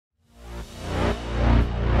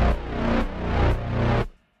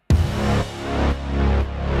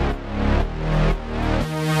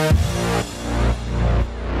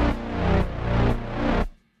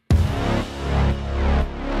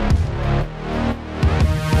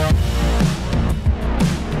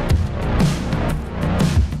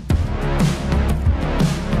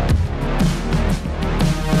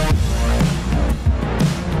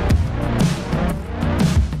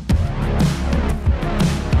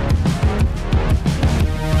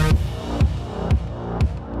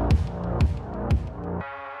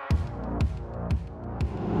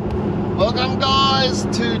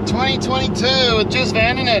to 2022 with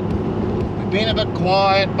Justvanningit. We've been a bit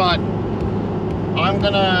quiet, but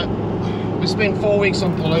we spent 4 weeks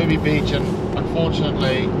on Perlubie beach, and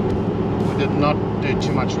unfortunately we did not do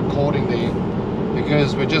too much recording there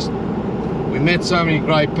because we met so many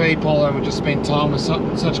great people and we just spent time with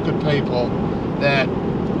such good people that,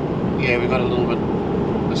 yeah, we got a little bit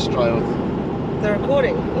astray with the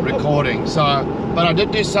recording. So, but I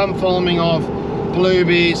did do some filming of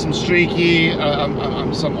Perlubie, some streaky,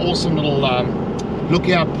 some awesome little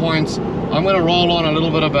lookout points. I'm going to roll on a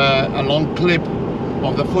little bit of a long clip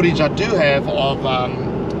of the footage I do have of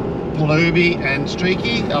Perlubie and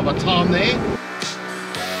streaky, of a time there.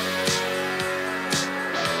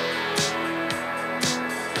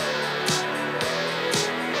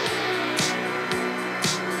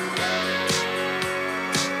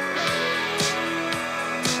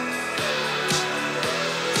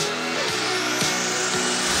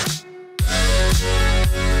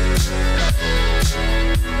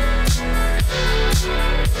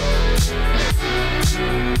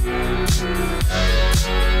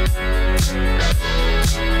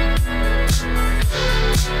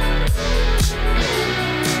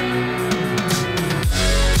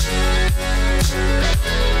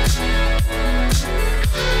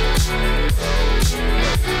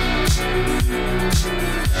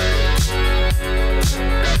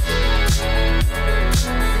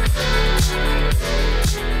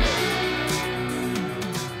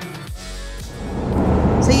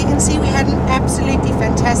 So you can see we had an absolutely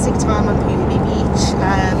fantastic time on Perlubie Beach.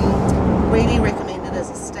 Really recommend it as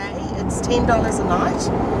a stay. It's $10 a night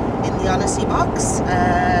in the Honesty box.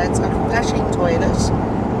 It's got a flashing toilet,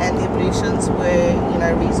 and the ablutions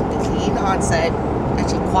were, reasonably clean. I'd say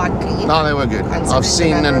actually quite clean. No, they were good. I've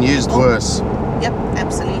seen them used worse. Yep,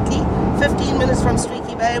 absolutely. 15 minutes from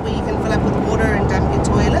Streaky Bay, where you can fill up with water and dump your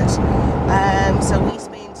toilet. So we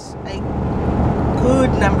spent a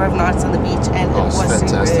good number of nights on the beach, and it was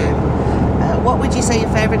fantastic. superb. What would you say your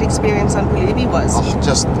favourite experience on Perlubie was?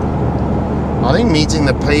 I think meeting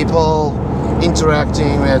the people,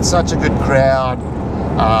 interacting. We had such a good crowd.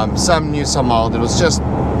 Some new, some old. It was just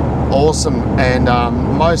awesome. And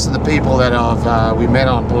most of the people that we met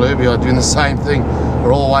on Perlubie are doing the same thing.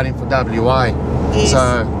 We're all waiting for WA. Yes.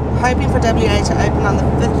 So hoping for WA to open on the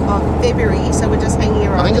 5th of February. So we're just hanging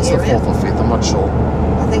around. I think it's the 4th or 5th. I'm not sure.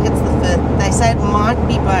 I think it's the 5th. They say it might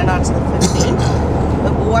be blown out to the 15th.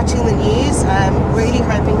 But we're watching the news. Really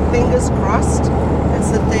hoping, fingers crossed. It's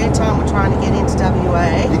the 3rd time we're trying to get into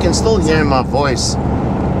WA. You can still hear in my voice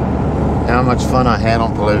how much fun I had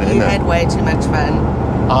on Perlubie. You had way too much fun.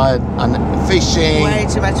 Fishing. Way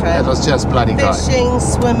too much fun. It was just bloody great. Fishing,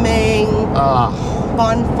 swimming,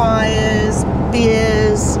 bonfires,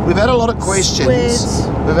 beers. We've had a lot of questions.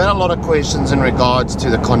 Squid. We've had a lot of questions in regards to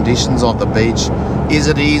the conditions of the beach. Is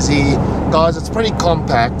it easy? Guys, it's pretty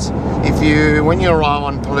compact. When you arrive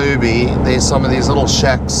on Perlubie, there's some of these little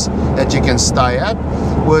shacks that you can stay at,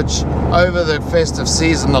 which over the festive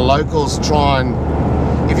season, the locals try and,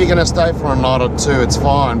 if you're going to stay for a night or two, it's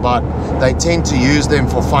fine, but they tend to use them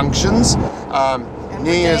for functions.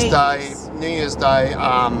 New Year's Day,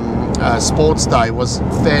 Sports Day was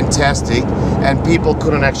fantastic, and people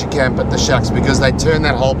couldn't actually camp at the shacks because they turned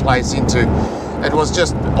that whole place into, it was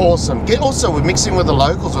just awesome. Also, mixing with the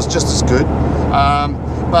locals was just as good.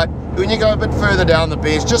 But when you go a bit further down the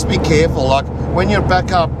beach, just be careful. Like when you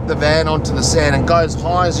back up the van onto the sand and go as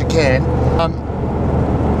high as you can,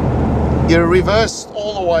 you reverse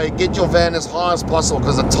all the way, get your van as high as possible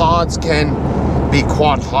because the tides can be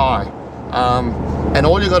quite high. And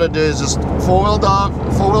all you got to do is just four-wheel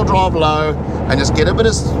drive low and just get a bit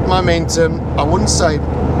of momentum. I wouldn't say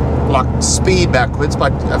like speed backwards,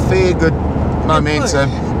 but a fair good momentum,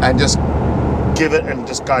 and just give it and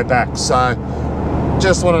just go back. So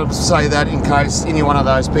just wanted to say that in case any one of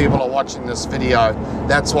those people are watching this video,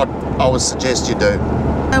 that's what I would suggest you do.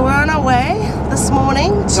 So we're on our way this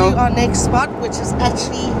morning to our next spot, which is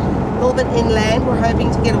actually a little bit inland. We're hoping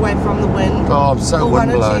to get away from the wind I'm so for 1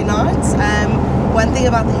 or 2 nights. One thing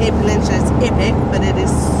about the Eyre Peninsula, it's epic, but it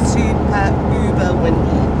is super uber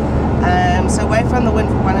windy. So away from the wind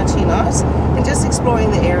for 1 or 2 nights, and just exploring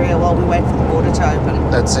the area while we wait for the border to open.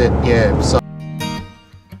 That's it, yeah. So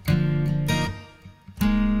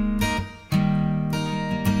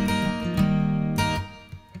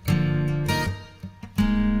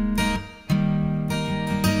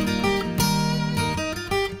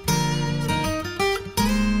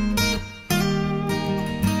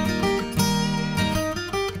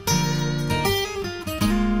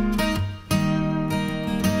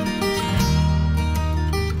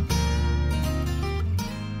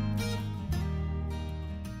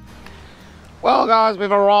Well guys,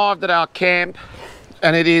 we've arrived at our camp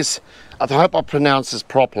and it is, I hope I pronounce this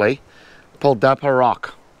properly,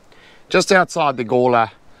 Perlubie, just outside the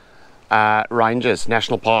Gawler Ranges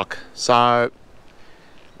National Park. So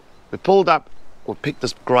we pulled up, we picked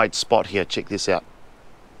this great spot here, check this out.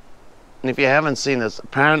 And if you haven't seen this,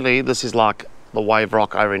 apparently this is like the wave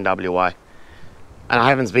rock over in WA. And I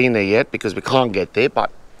haven't been there yet because we can't get there,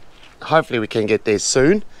 but hopefully we can get there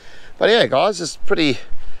soon. But yeah guys, it's pretty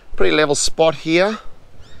level spot here.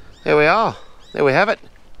 There we are, there we have it.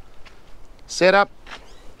 Set up.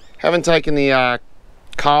 Haven't taken the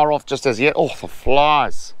car off just as yet. Oh, the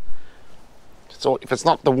flies. So if it's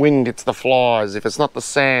not the wind, it's the flies. If it's not the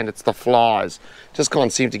sand, it's the flies. Just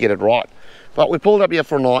can't seem to get it right. But we pulled up here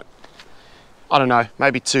for a night. I don't know,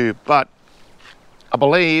 maybe two, but I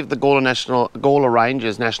believe the Gawler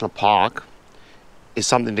Ranges National Park is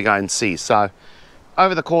something to go and see. So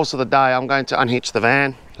over the course of the day, I'm going to unhitch the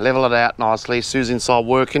van, level it out nicely. Sue's inside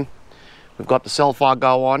working. We've got the cell-fi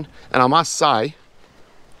go on, and I must say,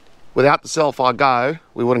 without the cell-fi go,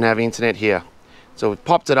 we wouldn't have internet here. So we've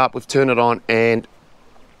popped it up, we've turned it on, and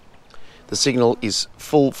the signal is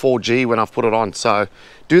full 4G when I've put it on. So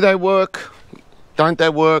do they work? Don't they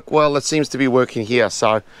work? Well, it seems to be working here,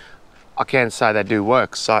 so I can say they do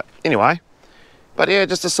work. So anyway, but yeah,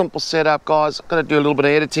 just a simple setup, guys. I'm gonna do a little bit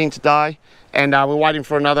of editing today, and we're waiting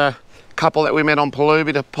for another couple that we met on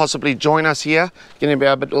Perlubie to possibly join us here. Getting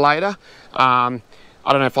about a bit later. I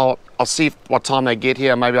don't know if I'll see what time they get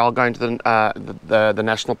here. Maybe I'll go into the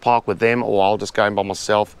national park with them, or I'll just go in by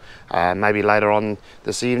myself. Maybe later on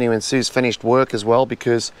this evening when Sue's finished work as well,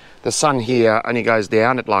 because the sun here only goes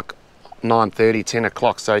down at like 9:30, 10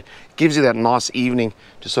 o'clock. So it gives you that nice evening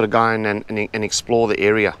to sort of go in and explore the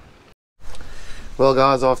area. Well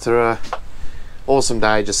guys, after a awesome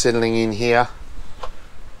day just settling in here,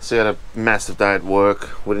 so we had a massive day at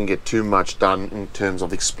work. We didn't get too much done in terms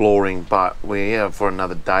of exploring, but we're here for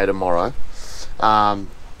another day tomorrow.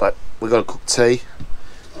 But we got to cook tea.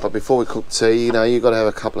 But before we cook tea, you know, you got to have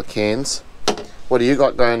a couple of cans. What do you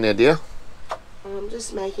got going there, dear? I'm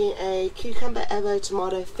just making a cucumber avo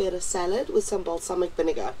tomato feta salad with some balsamic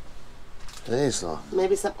vinegar. There's like.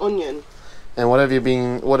 Maybe some onion. And what have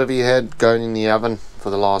you had going in the oven for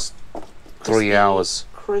the last 3 hours?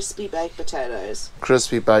 Crispy baked potatoes.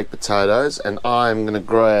 Crispy baked potatoes, and I'm gonna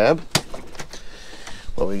grab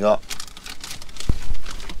what we got.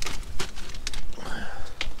 A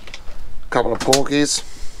couple of porkies.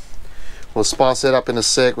 We'll spice that up in a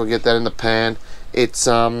sec. We'll get that in the pan. It's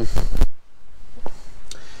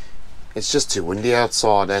just too windy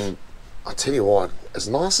outside, and I tell you what, as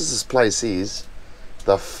nice as this place is,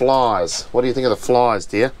 the flies. What do you think of the flies,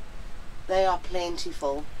 dear? They are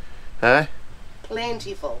plentiful. Huh?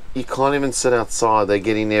 Plentiful. You can't even sit outside. They're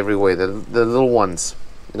getting everywhere. The little ones.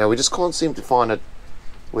 You know, we just can't seem to find it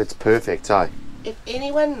where it's perfect, eh? If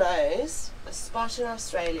anyone knows a spot in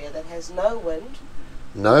Australia that has no wind,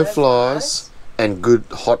 no flies, and good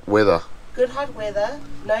hot weather. Good hot weather,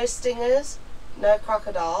 no stingers, no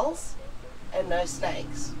crocodiles, and no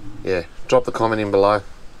snakes. Yeah, drop the comment in below.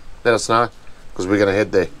 Let us know, because we're going to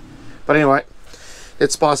head there. But anyway,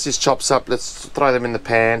 let's spice these chops up. Let's throw them in the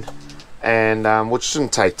pan. And which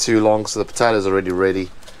shouldn't take too long, so the potatoes are already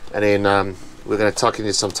ready. And then we're going to tuck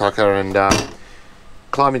into some tucker and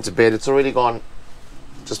climb into bed. It's already gone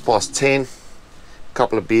just past 10. A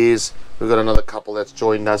couple of beers. We've got another couple that's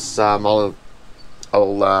joined us. Lee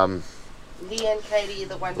and Katie,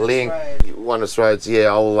 the Wondrous Roads.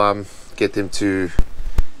 Yeah, I'll get them to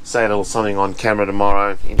say a little something on camera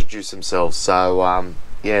tomorrow, introduce themselves. So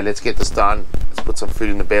yeah, let's get this done. Let's put some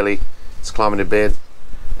food in the belly. Let's climb into bed.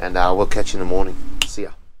 And we'll catch you in the morning. See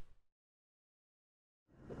ya.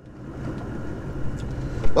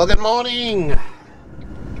 Well, good morning.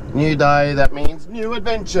 New day, that means new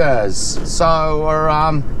adventures. So we're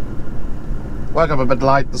woke up a bit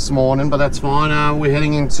late this morning, but that's fine. We're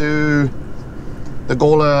heading into the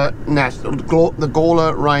Gawler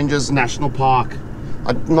Ranges National Park.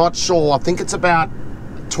 I'm not sure. I think it's about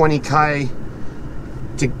 20k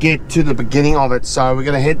to get to the beginning of it. So we're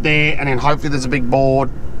going to head there, and then hopefully there's a big board,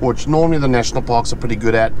 which normally the national parks are pretty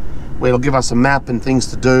good at, where it'll give us a map and things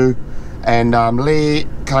to do. And Lee,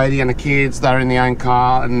 Katie and the kids, they're in the own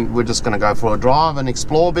car, and we're just going to go for a drive and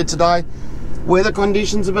explore a bit today. Weather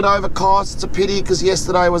conditions a bit overcast. It's a pity because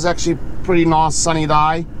yesterday was actually a pretty nice sunny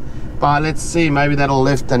day, but let's see, maybe that'll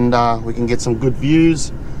lift and we can get some good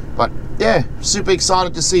views. But yeah, super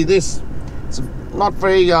excited to see this. It's not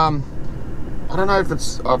very I don't know if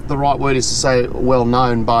it's the right word is to say well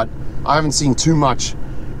known, but I haven't seen too much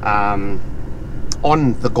on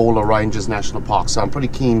the Gawler Ranges National Park, so I'm pretty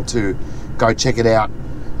keen to go check it out.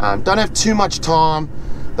 Don't have too much time.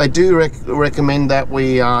 They do recommend that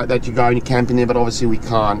that you go and you camp in there, but obviously we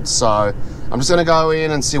can't. So I'm just gonna go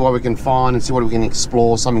in and see what we can find and see what we can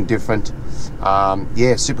explore, something different.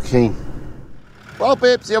 Yeah, super keen. Well,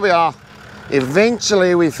 peeps, here we are.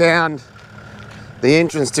 Eventually we found the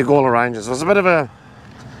entrance to Gawler Ranges. It was a bit of a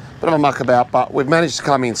muckabout, but we've managed to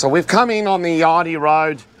come in. So we've come in on the Eyre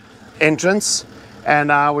Road entrance,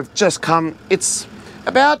 and we've just come. It's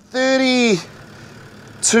about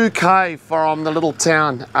 32k from the little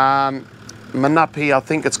town, Manapi, I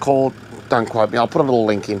think it's called. Don't quote me. I'll put a little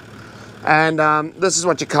link in. And this is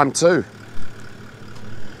what you come to.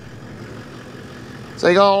 So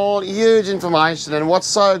you got all huge information, and what's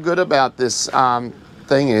so good about this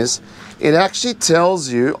thing is it actually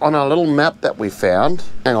tells you on a little map that we found,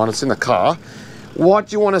 hang on, it's in the car,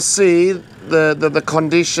 what you want to see, the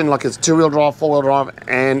condition, like it's 2-wheel drive, 4-wheel drive,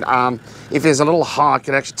 and if there's a little hike,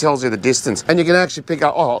 it actually tells you the distance. And you can actually pick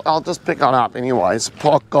up, oh, I'll just pick that up anyways.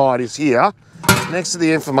 Park guide is here, next to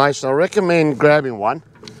the information. I recommend grabbing one.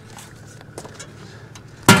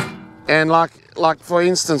 And like for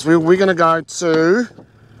instance, we're going to go to,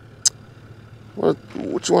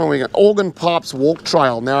 which one are we going? Organ Pipes Walk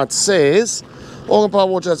Trail. Now it says Organ Pipe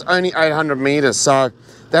Walk Trail is only 800 meters, so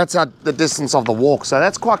that's the distance of the walk. So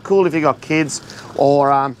that's quite cool if you got kids,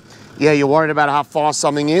 or yeah, you're worried about how fast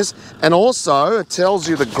something is. And also it tells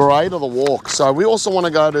you the grade of the walk. So we also want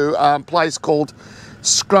to go to a place called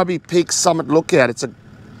Scrubby Peak Summit Lookout.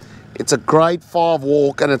 It's a grade 5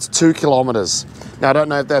 walk, and it's 2 kilometers. Now I don't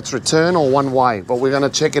know if that's return or one way, but we're going to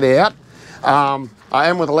check it out. I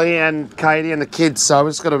am with Lee and Katie and the kids, so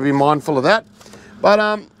we're just got to be mindful of that.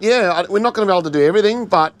 But yeah, we're not going to be able to do everything,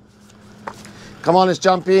 but come on, let's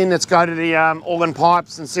jump in. Let's go to the Organ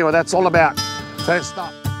Pipes and see what that's all about. First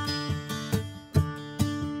up.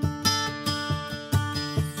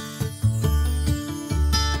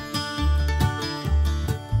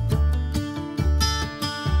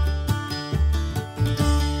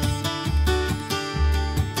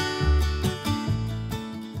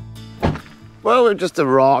 Well, we've just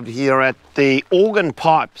arrived here at the Organ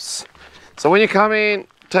Pipes. So when you come in,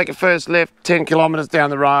 take a first left, 10 kilometers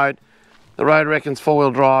down the road. The road reckons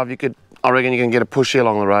 4-wheel drive. I reckon you can get a pushy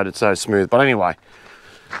along the road. It's so smooth. But anyway,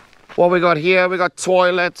 what we got here, we got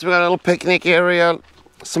toilets, we got a little picnic area,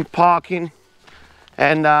 some parking,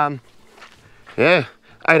 and yeah,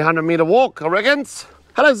 800 meter walk, I reckons.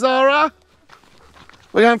 Hello, Zara.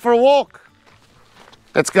 We're going for a walk.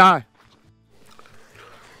 Let's go.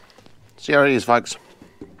 See how it is, folks.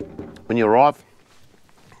 When you arrive,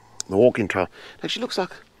 the walking trail, it actually looks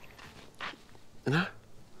like, you know,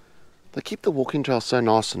 they keep the walking trail so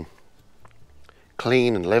nice and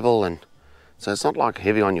clean and level, and so it's not like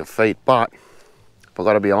heavy on your feet. But if I've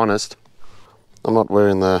got to be honest, I'm not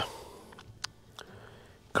wearing the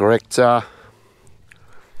correct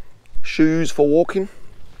shoes for walking.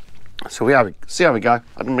 So see how we go. I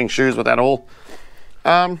didn't bring shoes with that all.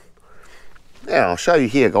 Yeah, I'll show you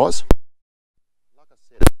here, guys.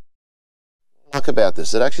 Like about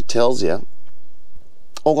this, it actually tells you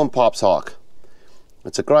Organ Pipes hike.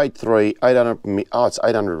 It's a grade 3, 800. Oh, it's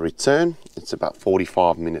 800 return. It's about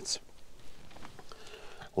 45 minutes.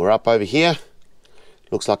 We're up over here.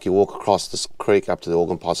 Looks like you walk across this creek up to the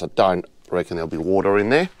Organ Pipes. I don't reckon there'll be water in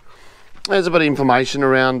there. There's a bit of information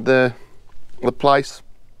around the place.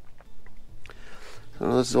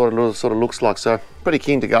 So this is what it sort of looks like. So pretty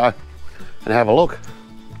keen to go and have a look.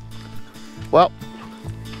 Well,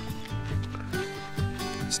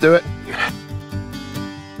 let's do it.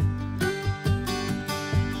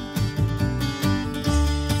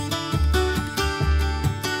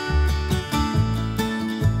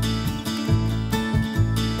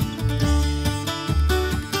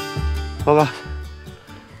 Well,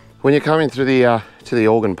 when you're coming through the to the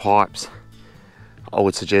Organ Pipes, I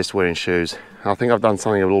would suggest wearing shoes. I think I've done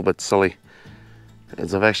something a little bit silly,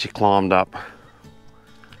 as I've actually climbed up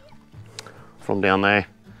from down there.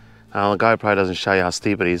 The GoPro doesn't show you how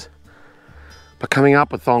steep it is, but coming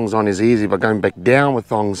up with thongs on is easy, but going back down with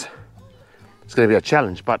thongs, it's going to be a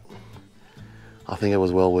challenge. But I think it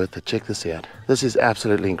was well worth it. Check this out. This is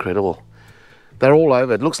absolutely incredible. They're all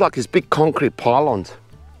over. It looks like these big concrete pylons.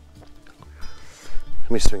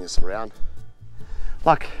 Let me swing this around.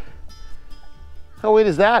 Like, how weird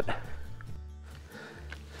is that?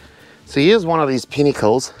 So here's one of these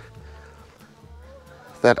pinnacles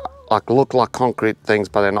that like look like concrete things,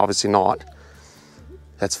 but then obviously not.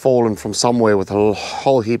 That's fallen from somewhere with a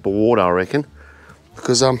whole heap of water, I reckon.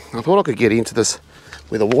 Because I thought I could get into this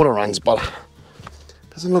where the water runs, but it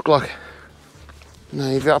doesn't look like.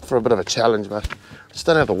 No, you're up for a bit of a challenge, but I just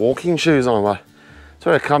don't have the walking shoes on. But that's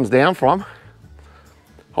where it comes down from.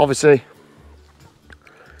 obviously,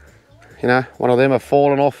 you know, one of them have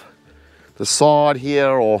fallen off the side here,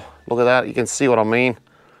 or look at that, you can see what I mean,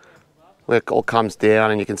 where it all comes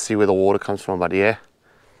down and you can see where the water comes from. But yeah,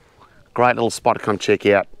 great little spot to come check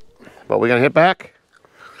out. But we're gonna head back.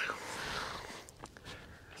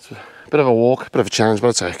 It's a bit of a walk, a bit of a challenge, but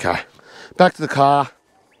it's okay. Back to the car.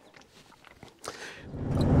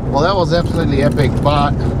 Well, that was absolutely epic,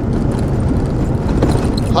 but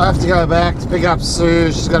I have to go back to pick up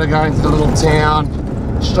Sue. She's got to go into the little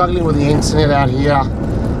town. Struggling with the internet out here.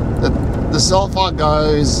 The cell phone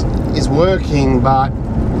is working, but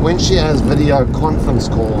when she has video conference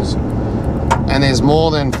calls and there's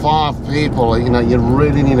more than 5 people, you know, you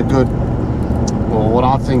really need a good, or what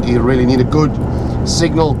I think you really need a good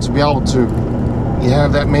signal to be able to, you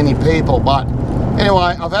have that many people. But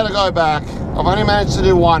anyway, I've had to go back. I've only managed to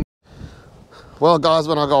do one. Well guys,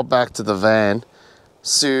 when I got back to the van,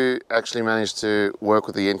 Sue actually managed to work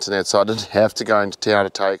with the internet, so I didn't have to go into town to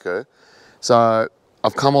take her. So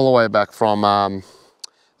I've come all the way back from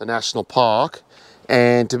the national park,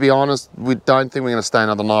 and to be honest, we don't think we're going to stay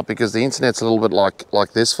another night because the internet's a little bit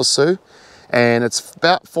like this for Sue, and it's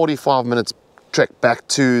about 45 minutes trek back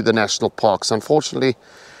to the national park. So unfortunately,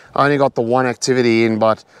 I only got the one activity in,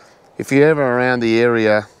 but if you're ever around the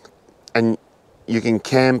area and you can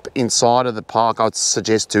camp inside of the park, I'd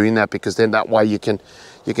suggest doing that, because then that way you can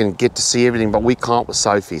get to see everything. But we can't with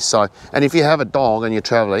Sophie. So, and if you have a dog and you're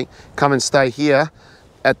traveling, come and stay here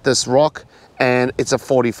at this rock, and it's a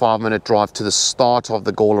 45-minute drive to the start of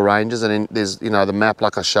the Gawler Ranges, and then there's, you know, the map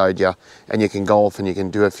like I showed you, and you can go off and you can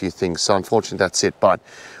do a few things. So unfortunately that's it, but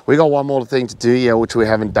we got one more thing to do here which we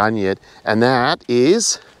haven't done yet, and that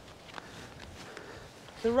is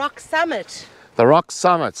The rock summit. the rock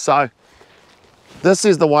summit. So this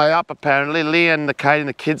is the way up apparently. Lee and Kate and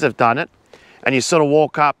the kids have done it, and you sort of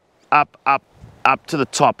walk up to the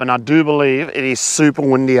top, and I do believe it is super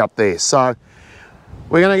windy up there. So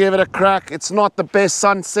we're gonna give it a crack. It's not the best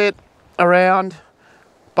sunset around,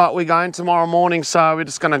 but we're going tomorrow morning, so we're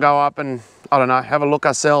just gonna go up and, I don't know, have a look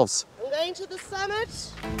ourselves. I'm going to the summit.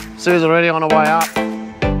 Sue's already on her way up.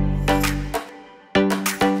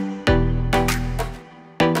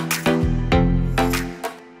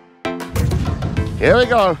 Here we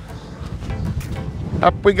go.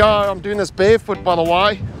 Up we go. I'm doing this barefoot, by the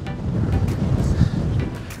way.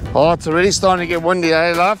 Oh, it's already starting to get windy,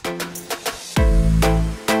 eh, love? We're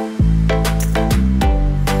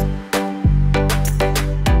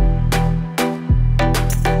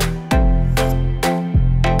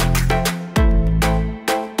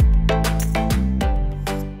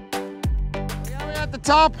at the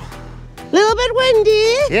top. Little bit windy.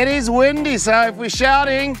 It is windy, so if we're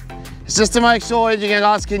shouting, it's just to make sure you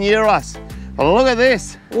guys can hear us. But look at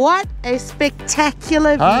this. What a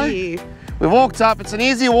spectacular view. We walked up, it's an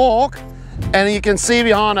easy walk, and you can see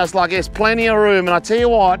behind us, like, there's plenty of room. And I tell you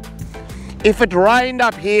what, if it rained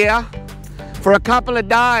up here for a couple of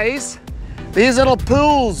days, these little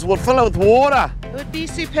pools would fill it with water. It would be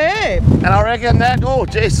superb. And I reckon that, oh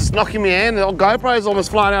jeez, it's knocking me hand. The GoPro's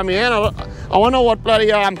almost flying out of my hand. I wonder what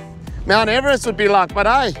bloody Mount Everest would be like, but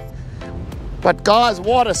hey. But guys,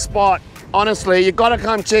 what a spot. Honestly, you've got to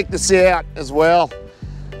come check this out as well.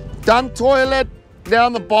 Dump toilet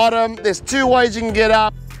down the bottom. There's 2 ways you can get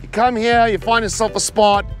up. You come here, you find yourself a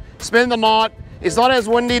spot, spend the night. It's not as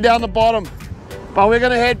windy down the bottom. But we're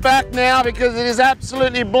gonna head back now because it is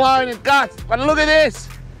absolutely blowing in guts. But look at this.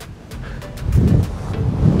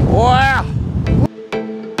 Wow.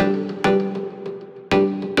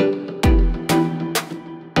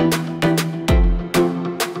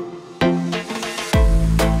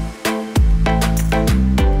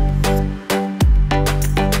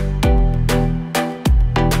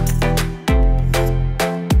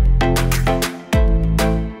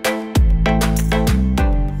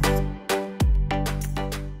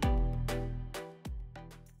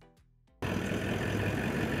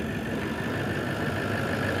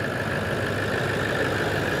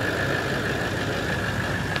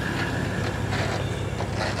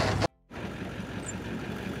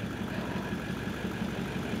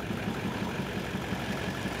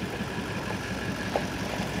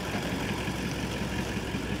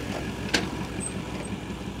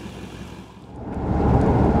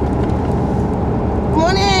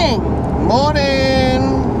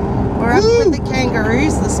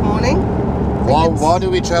 Why do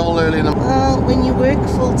we travel early in the morning? Well, when you work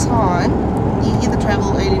full time, you either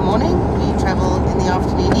travel early morning or you travel in the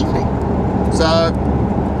afternoon, evening. So...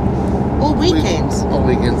 Or weekends. Or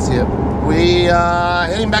weekends, yeah. We are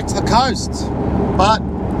heading back to the coast, but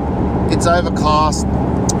it's overcast.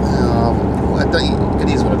 It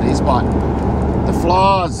is what it is, but The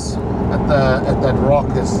flowers at that rock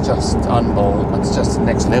is just unbelievable. It's just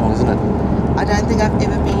next level, isn't it? I don't think I've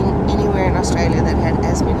ever been anywhere in Australia that had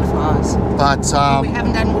as many flowers. But we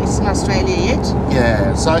haven't done Western Australia yet.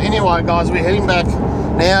 Yeah. So anyway, guys, we're heading back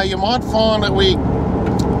now. You might find that we're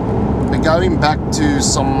going back to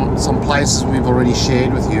some places we've already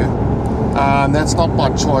shared with you. That's not by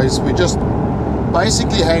choice. We're just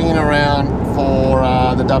basically hanging around for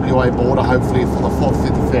the WA border, hopefully for the 4th,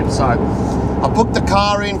 5th of Feb. So I booked the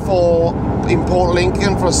car in Port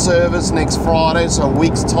Lincoln for a service next Friday, so a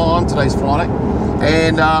week's time. Today's Friday,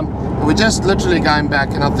 and we're just literally going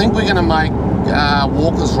back, and I think we're going to make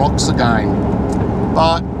Walker's Rocks again,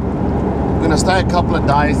 but we're going to stay a couple of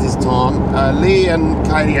days this time. Lee and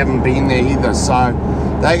Katie haven't been there either, so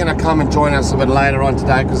they're going to come and join us a bit later on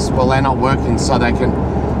today, because, well, they're not working, so they can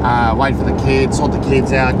wait for the kids, sort the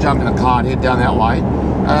kids out, jump in the car and head down that way.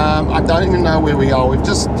 I don't even know where we are. We've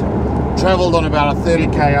just travelled on about a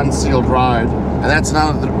 30k unsealed road, and that's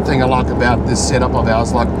another thing I like about this setup of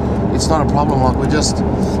ours. Like, it's not a problem. Like, we're just,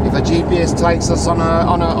 if a GPS takes us on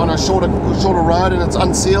a shorter road and it's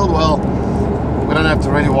unsealed, well, we don't have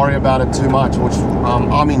to really worry about it too much, which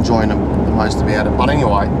I'm enjoying the most about it. But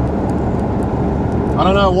anyway, I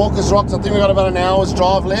don't know, Walker's Rocks, I think we've got about an hour's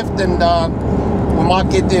drive left, and we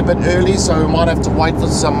might get there a bit early, so we might have to wait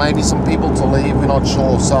for maybe some people to leave. We're not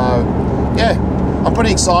sure. So yeah, I'm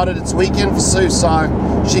pretty excited. It's weekend for Sue,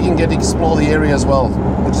 so she can get to explore the area as well,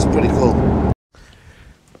 which is pretty cool.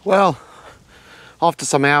 Well, after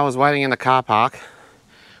some hours waiting in the car park,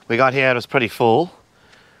 we got here, it was pretty full.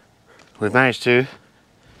 We've managed to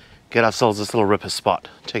get ourselves this little ripper spot.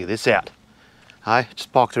 Check this out. Hey,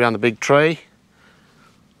 just parked around the big tree.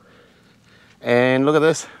 And look at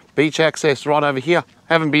this, beach access right over here.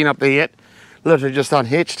 Haven't been up there yet. Literally just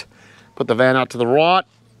unhitched. Put the van out to the right.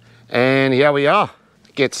 And here we are.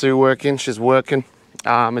 Get Sue working, she's working.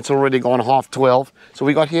 It's already gone 12:30. So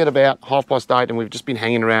we got here at about 8:30, and we've just been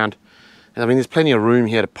hanging around. And I mean, there's plenty of room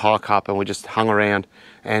here to park up, and we just hung around,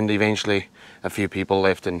 and eventually a few people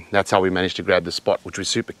left, and that's how we managed to grab the spot, which we're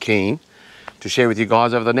super keen to share with you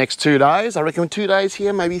guys over the next 2 days. I reckon 2 days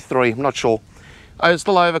here, maybe 3, I'm not sure. It's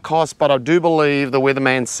still overcast, but I do believe the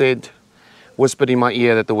weatherman whispered in my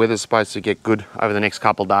ear that the weather's supposed to get good over the next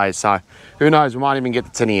couple of days, so who knows, we might even get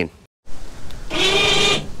the tinny in.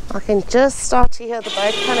 I can just start to hear the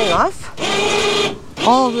boat coming off.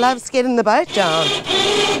 Oh, love's getting the boat down.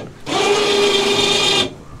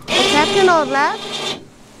 What's happening, old love?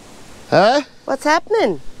 Huh? What's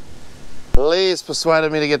happening? Lee's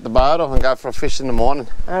persuaded me to get the boat off and go for a fish in the morning.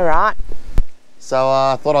 All right. So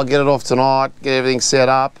I thought I'd get it off tonight, get everything set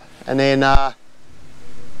up, and then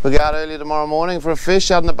we'll go out early tomorrow morning for a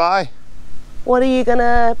fish out in the bay. What are you going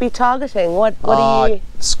to be targeting? What are you...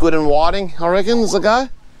 Squid and whiting, I reckon, is the go.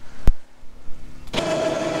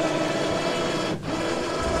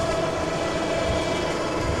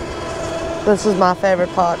 This is my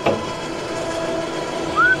favourite part.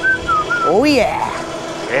 Oh yeah!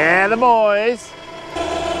 Yeah, the boys!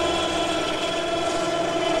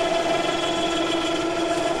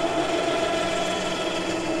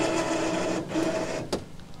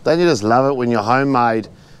 Don't you just love it when your homemade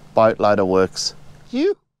boat loader works?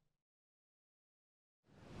 You?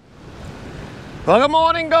 Well, good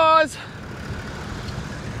morning, guys.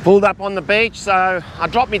 Pulled up on the beach, so I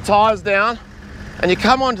dropped my tyres down, and you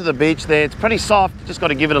come onto the beach there, it's pretty soft, just got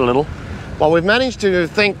to give it a little. Well, we've managed to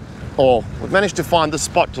find this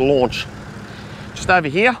spot to launch just over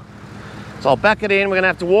here. So I'll back it in. We're going to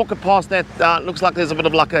have to walk it past that. Looks like there's a bit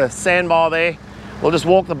of like a sandbar there. We'll just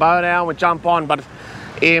walk the boat out and we'll jump on, but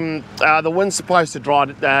the wind's supposed to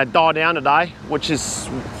die down today, which is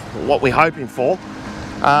what we're hoping for.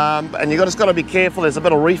 And you've just got to be careful. There's a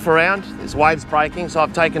bit of reef around. There's waves breaking, so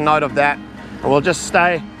I've taken note of that. And we'll just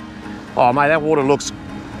stay. Oh mate, that water looks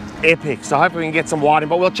epic. So hopefully we can get some whiting,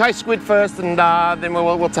 but we'll chase squid first, and then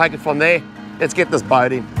we'll take it from there. Let's get this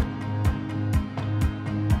boat in.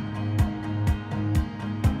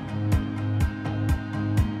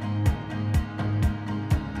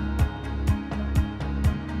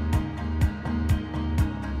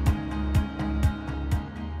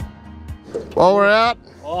 Well, we're out.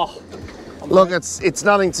 Oh, look, it's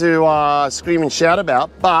nothing to scream and shout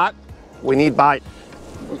about, but we need bait.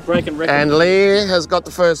 We're breaking records. And Lee has got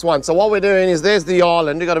the first one. So what we're doing is, there's the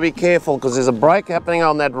island. You've got to be careful because there's a break happening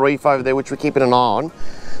on that reef over there, which we're keeping an eye on.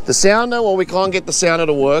 The sounder, well, we can't get the sounder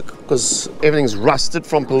to work because everything's rusted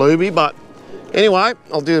from Perlubie, but anyway,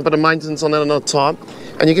 I'll do a bit of maintenance on that another time.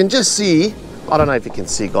 And you can just see, I don't know if you can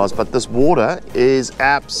see, guys, but this water is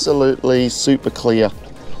absolutely super clear.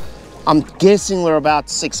 I'm guessing we're about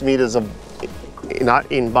 6 meters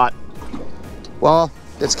in, but Well,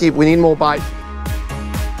 let's keep, we need more bait.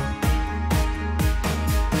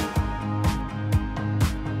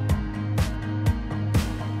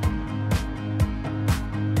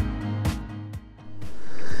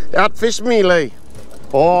 Outfish me, Lee.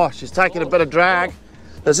 Oh, she's taking a bit of drag.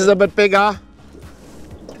 This is a bit bigger.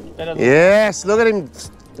 Yes, look at him.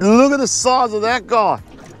 Look at the size of that guy.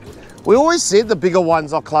 We always said the bigger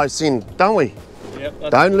ones are close in, don't we?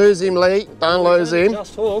 Yep. Don't lose him, Lee. Don't lose him.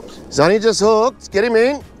 Just hooked. He's only just hooked. Get him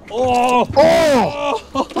in. Oh! Oh!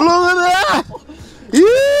 Look at that!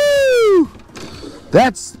 Yoo!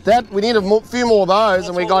 That's that. We need a few more of those,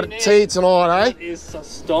 and we got tea tonight, eh? That is a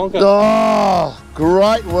stonker. Oh,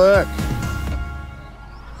 great work.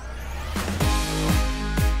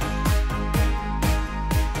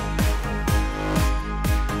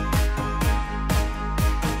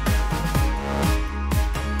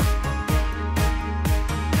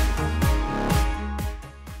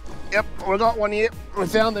 Yep, we got one here. We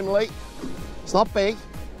found him, Lee. It's not big.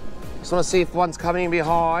 Just want to see if one's coming in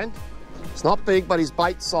behind. It's not big, but he's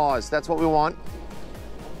bait size. That's what we want.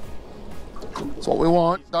 That's what we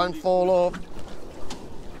want. Don't fall off.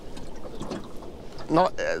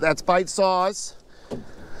 Not, that's bait size.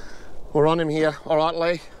 We're on him here. All right,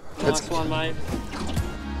 Lee. Nice one, mate.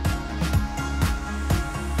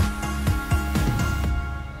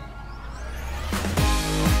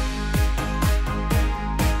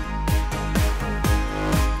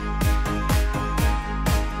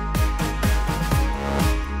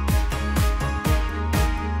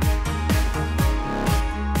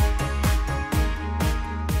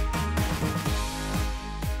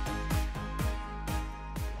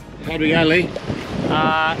 How'd we go, Lee?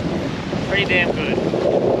 Pretty damn good.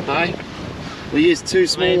 Hey? We used two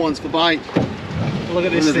small ones for bait. Look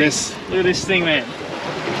at this thing. Look at this thing, man.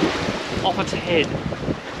 Off its head.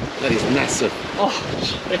 That is massive. Oh,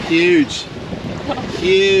 huge.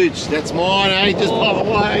 Huge. That's mine, eh? Just pop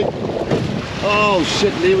away. Oh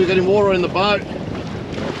shit, Lee, we got him water in the boat.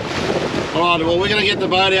 Alright, well, we're gonna get the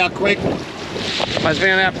boat out quick. It's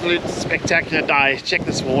been an absolute spectacular day. Check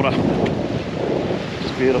this water.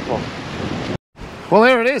 It's beautiful. Well,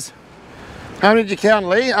 there it is. How many did you count,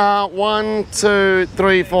 Lee? 1, 2,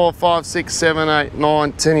 3, 4, 5, 6, 7, 8,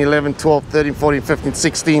 9, 10, 11, 12, 13, 14, 15,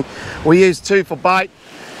 16. We used 2 for bait.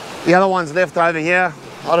 The other one's left over here.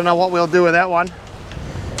 I don't know what we'll do with that one.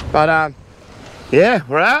 But yeah,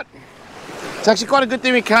 we're out. It's actually quite a good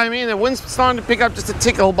thing we came in. The wind's starting to pick up just a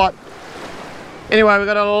tickle, but anyway, we've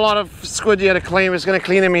got a lot of squid here to clean. We're just going to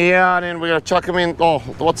clean them here and then we're going to chuck them in. Oh,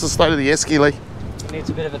 what's the state of the esky, Lee? needs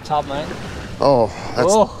a bit of a tub, mate.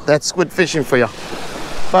 Oh, that's squid fishing for you.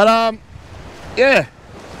 But yeah,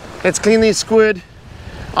 let's clean these squid.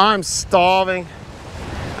 I'm starving.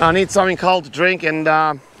 I need something cold to drink, and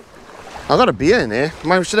I got a beer in there.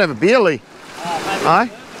 Maybe we should have a beer, Lee. Aye?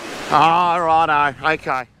 Oh, righto,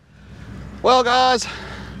 okay. Well, guys,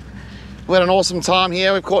 we had an awesome time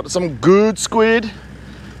here. We've caught some good squid,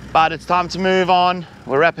 but it's time to move on.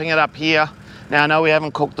 We're wrapping it up here. Now, I know we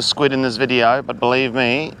haven't cooked the squid in this video, but believe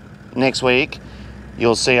me, next week,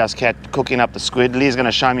 you'll see us cooking up the squid. Lee's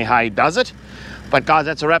gonna show me how he does it. But guys,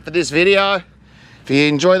 that's a wrap for this video. If you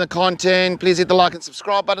enjoy the content, please hit the like and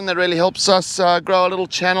subscribe button. That really helps us grow a little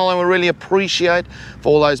channel, and we really appreciate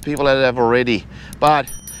for all those people that have already. But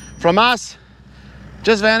from us,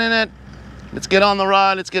 Justvanningit, let's get on the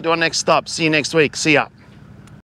road. Let's get to our next stop. See you next week. See ya.